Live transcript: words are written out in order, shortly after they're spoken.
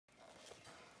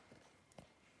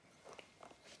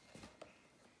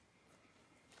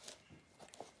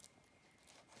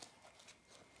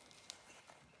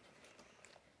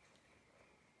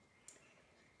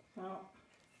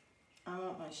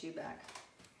shoe back.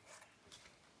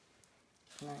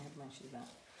 And I have my shoe back.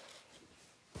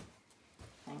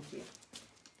 Thank you.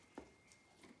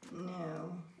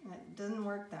 No, it doesn't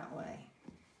work that way.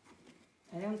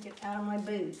 I don't get out of my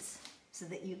boots so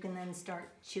that you can then start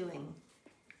chewing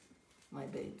my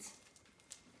boots.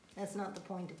 That's not the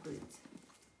point of boots.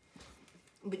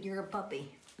 But you're a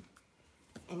puppy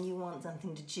and you want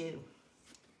something to chew.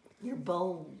 You're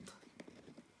bold.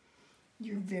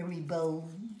 You're very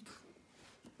bold.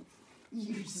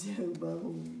 You're so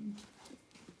bold.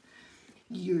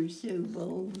 You're so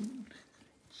bold.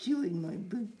 Chewing my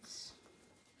boots.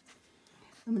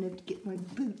 I'm gonna have to get my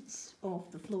boots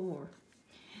off the floor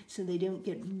so they don't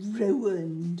get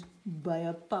ruined by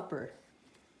a pupper.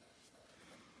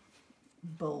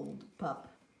 Bold pup.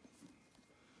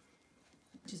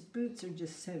 Just boots are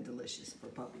just so delicious for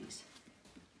puppies.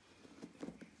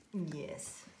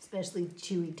 Yes, especially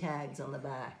chewy tags on the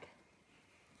back.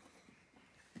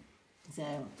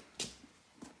 So,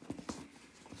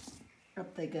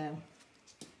 up they go.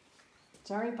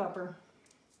 Sorry, pupper.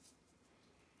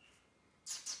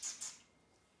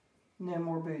 No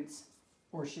more boots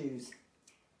or shoes.